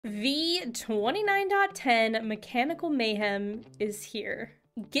v29.10 Mechanical Mayhem is here.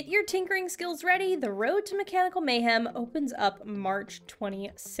 Get your tinkering skills ready. The road to Mechanical Mayhem opens up March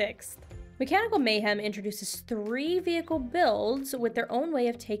 26th. Mechanical Mayhem introduces 3 vehicle builds with their own way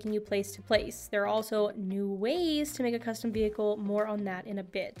of taking you place to place. There are also new ways to make a custom vehicle, more on that in a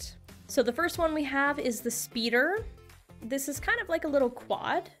bit. So the first one we have is the Speeder. This is kind of like a little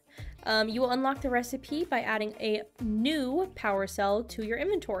quad. You will unlock the recipe by adding a new power cell to your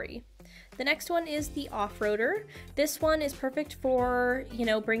inventory. The next one is the Off-Roader. This one is perfect for,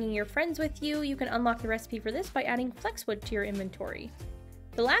 bringing your friends with you. You can unlock the recipe for this by adding Flexwood to your inventory.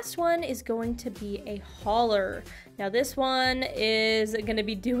 The last one is going to be a Hauler. Now this one is going to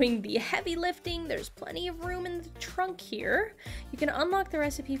be doing the heavy lifting. There's plenty of room in the trunk here. You can unlock the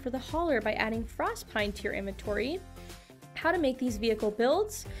recipe for the Hauler by adding Frostpine to your inventory. How to make these vehicle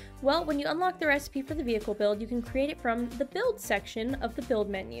builds? Well, when you unlock the recipe for the vehicle build, you can create it from the build section of the build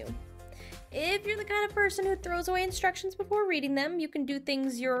menu. If you're the kind of person who throws away instructions before reading them, you can do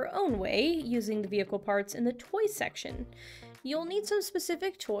things your own way using the vehicle parts in the toys section. You'll need some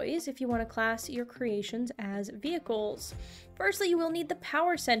specific toys if you want to class your creations as vehicles. Firstly, you will need the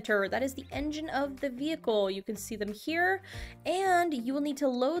power center. That is the engine of the vehicle. You can see them here, and you will need to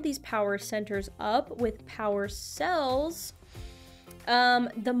load these power centers up with power cells.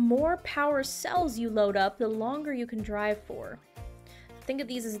 The more power cells you load up, the longer you can drive for. Think of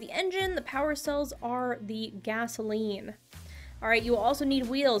these as the engine. The power cells are the gasoline. All right, you will also need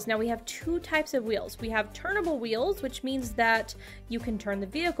wheels. Now we have 2 types of wheels. We have turnable wheels, which means that you can turn the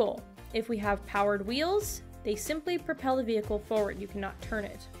vehicle. If we have powered wheels, they simply propel the vehicle forward. You cannot turn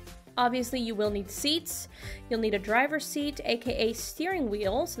it. Obviously, you will need seats. You'll need a driver's seat, aka steering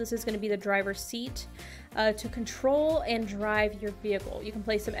wheel. So this is going to be the driver's seat to control and drive your vehicle. You can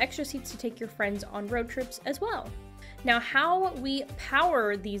place some extra seats to take your friends on road trips as well. Now, how we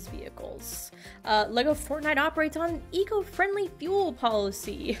power these vehicles. Lego Fortnite operates on an eco-friendly fuel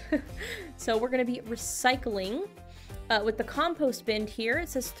policy. So we're going to be recycling. With the compost bin here, it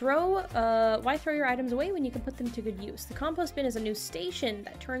says why throw your items away when you can put them to good use? The compost bin is a new station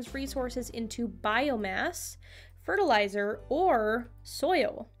that turns resources into biomass, fertilizer, or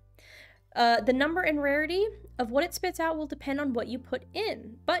soil. The number and rarity of what it spits out will depend on what you put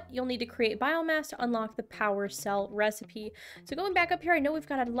in, but you'll need to create biomass to unlock the power cell recipe. So going back up here, I know we've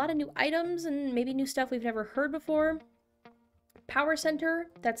got a lot of new items and maybe new stuff we've never heard before. Power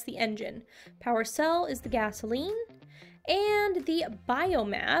center, that's the engine. Power cell is the gasoline. And the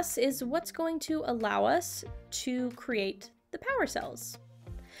biomass is what's going to allow us to create the power cells.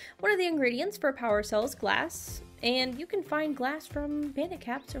 One of the ingredients for a power cell is glass, and you can find glass from bandit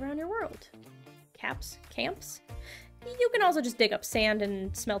caps around your world. Camps? You can also just dig up sand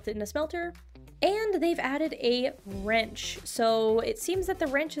and smelt it in a smelter. And they've added a wrench. So it seems that the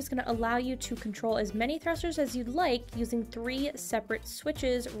wrench is going to allow you to control as many thrusters as you'd like using 3 separate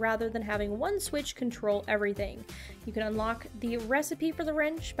switches rather than having one switch control everything. You can unlock the recipe for the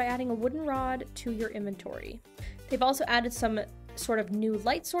wrench by adding a wooden rod to your inventory. They've also added some sort of new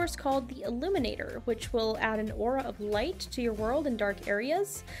light source called the Illuminator, which will add an aura of light to your world in dark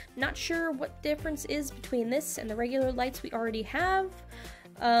areas. Not sure what difference is between this and the regular lights we already have.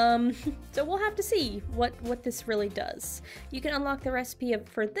 So we'll have to see what this really does. You can unlock the recipe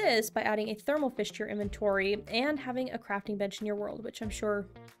for this by adding a thermal fish to your inventory and having a crafting bench in your world, which I'm sure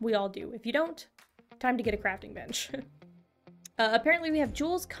we all do. If you don't, time to get a crafting bench. Apparently we have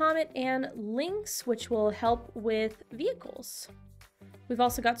Jules, Comet, and Lynx, which will help with vehicles. We've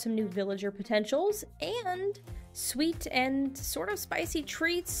also got some new villager potentials and sweet and sort of spicy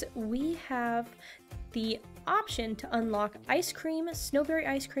treats. We have the option to unlock ice cream, snowberry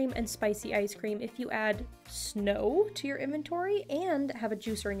ice cream, and spicy ice cream if you add snow to your inventory and have a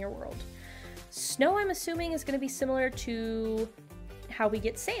juicer in your world. Snow, I'm assuming, is going to be similar to how we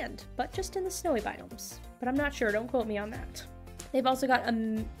get sand, but just in the snowy biomes. But I'm not sure, don't quote me on that. They've also got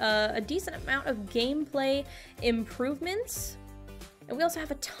a decent amount of gameplay improvements. And we also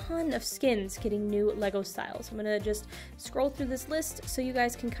have a ton of skins getting new Lego styles. I'm gonna just scroll through this list so you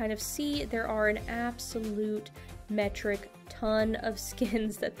guys can kind of see there are an absolute metric ton of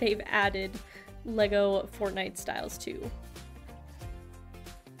skins that they've added Lego Fortnite styles to.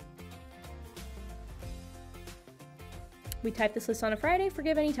 We typed this list on a Friday,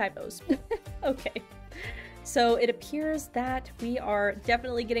 forgive any typos. Okay. So it appears that we are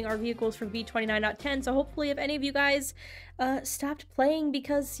definitely getting our vehicles from v29.10, so hopefully if any of you guys stopped playing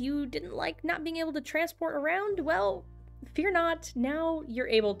because you didn't like not being able to transport around, well, fear not, now you're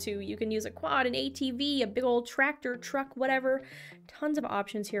able to. You can use a quad, an ATV, a big old tractor, truck, whatever. Tons of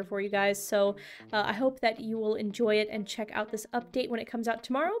options here for you guys. So I hope that you will enjoy it and check out this update when it comes out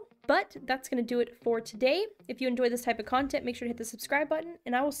tomorrow. But that's going to do it for today. If you enjoy this type of content, make sure to hit the subscribe button,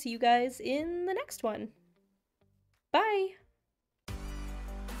 and I will see you guys in the next one. Bye!